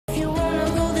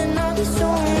be so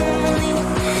lonely.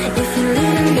 If you're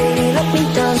leaving, baby, let me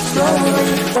down slowly.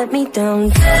 Let me down.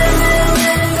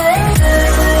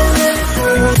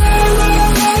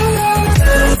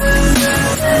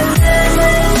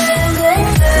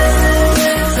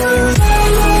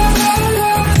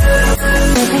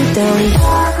 Let me down.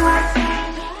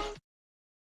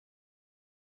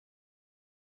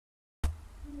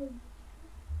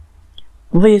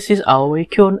 This is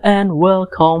Awikun and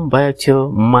welcome back to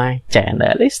my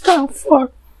channel. It's time for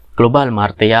Global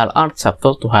Martial Arts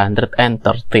chapter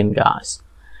 213, guys.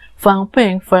 Fang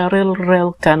Ping very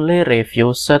reluctantly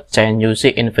refused Chen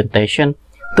Yuxi's invitation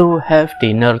to have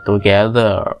dinner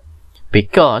together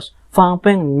because Fang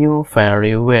Ping knew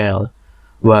very well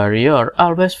warrior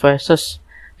always faces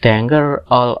danger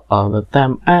all of the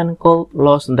time and could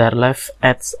lose their life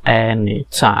at any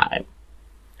time.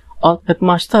 Old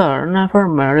headmaster never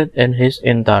married in his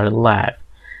entire life.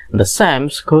 The same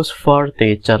goes for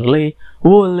teacher Lee,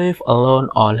 who lived alone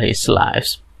all his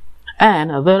life.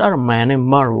 And there are many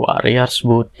more warriors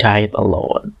who died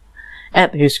alone.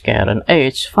 At his current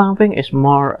age, Fang Ping is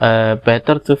more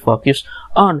better to focus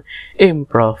on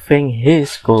improving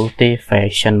his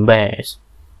cultivation base.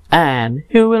 And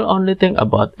he will only think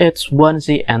about it once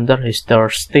he enters his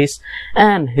 30s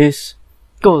and his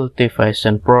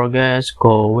cultivation progress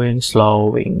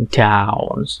slowing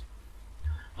down.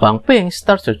 Fang Ping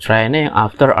started training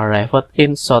after arrival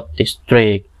in South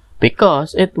District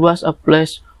because it was a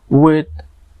place with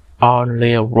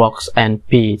only rocks and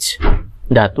beach.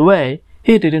 That way,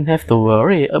 he didn't have to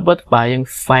worry about buying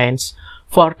fines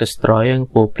for destroying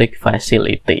public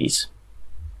facilities.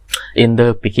 In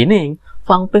the beginning,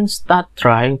 Fang Ping started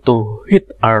trying to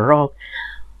hit a rock,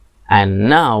 and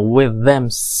now with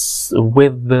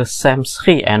the same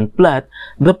ski and blood,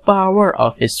 the power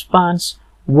of his punch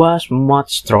was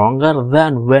much stronger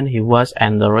than when he was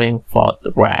entering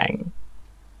 4th rank.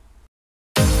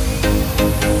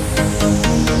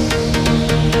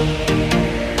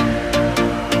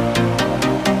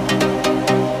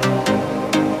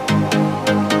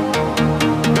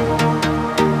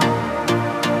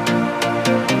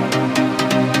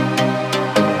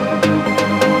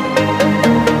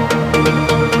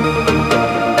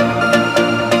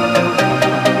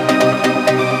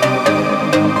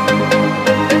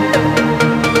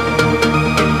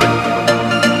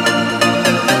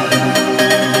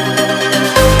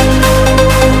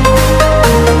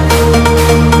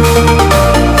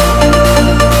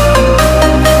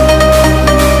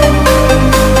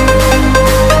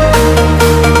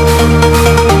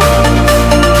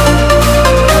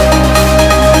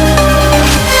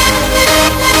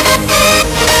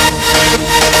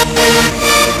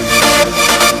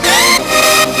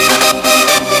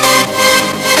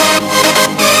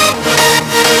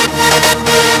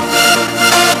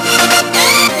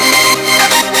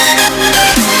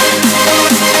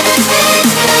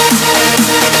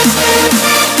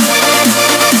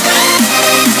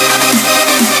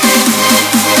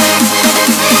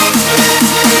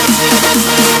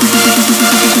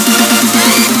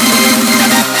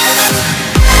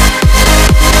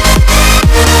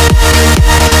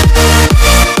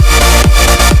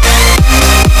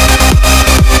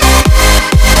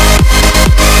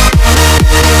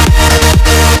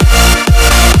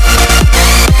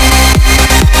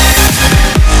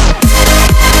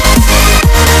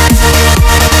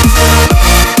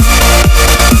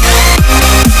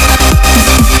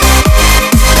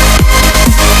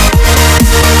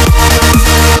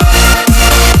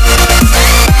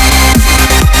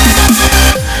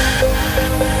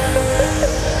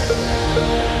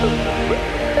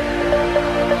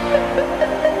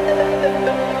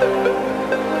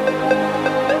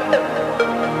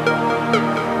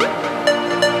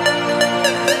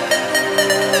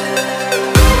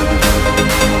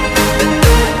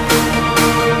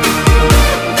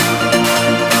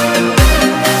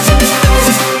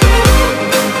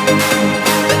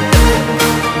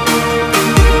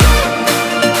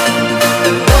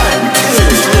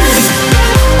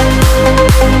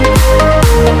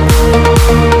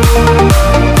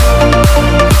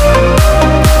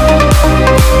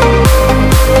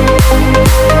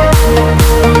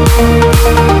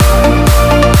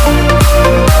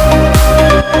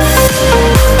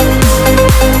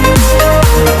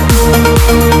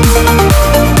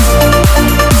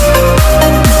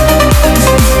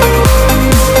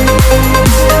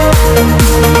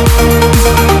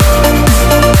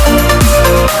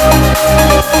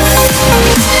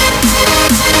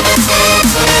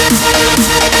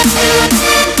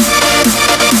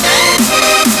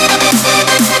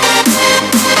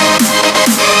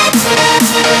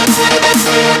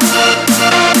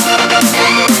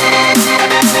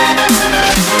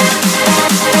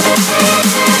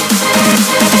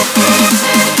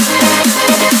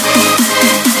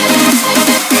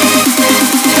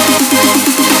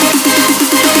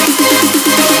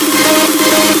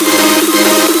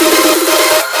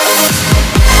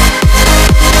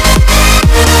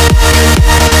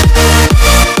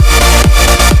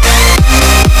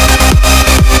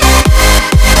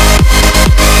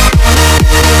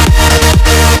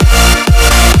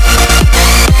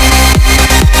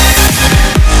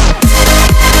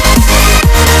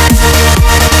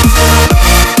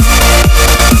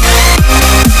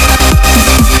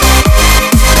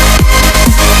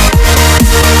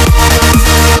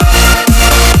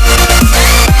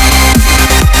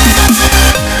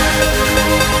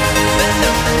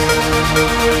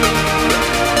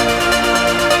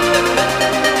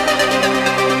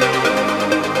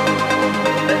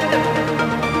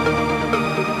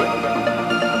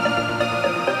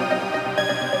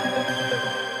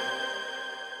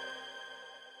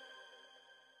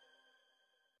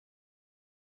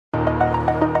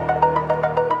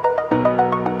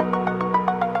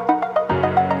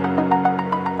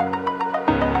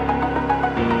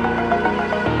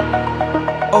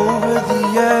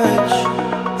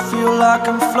 like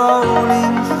I'm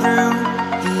floating through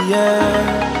the air.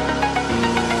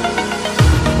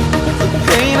 The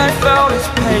pain I felt is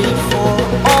paid for,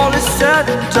 all is said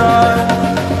and done.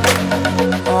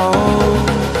 Oh,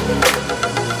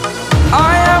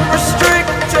 I am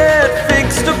restricted,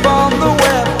 fixed upon the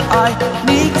web. I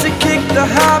need to kick the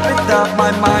habit that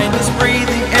my mind is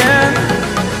breathing in.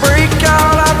 Break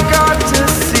out, I've got to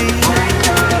see.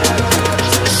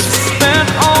 Spent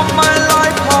all my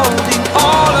life holding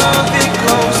all of it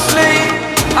closely.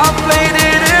 I played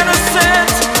it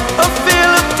innocent, a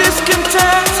feel of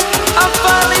discontent. I'm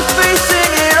finally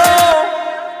facing it all,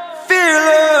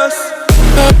 fearless.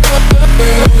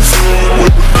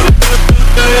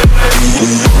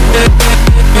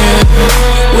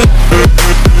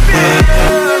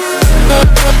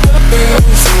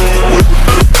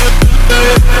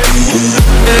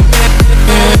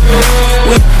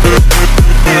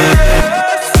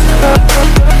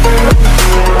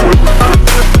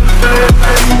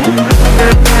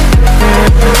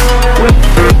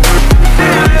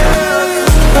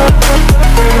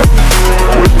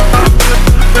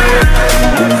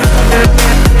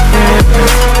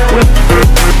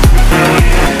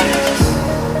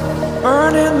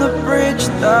 Burning the bridge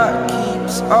that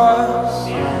keeps us.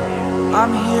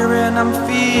 I'm here and I'm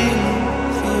feeling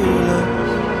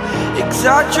fearless.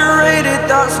 Exaggerated,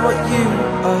 that's what you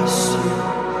assume.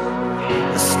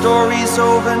 The story's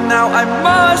over now, I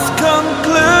must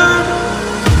conclude.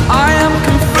 I am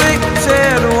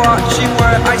conflicted, watching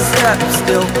where I step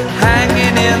still,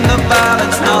 hanging in the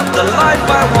balance. Not the life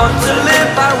I want to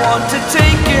live, I want to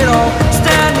take it all.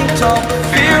 Standing tall,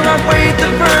 fear I've weighed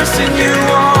the person you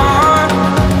are.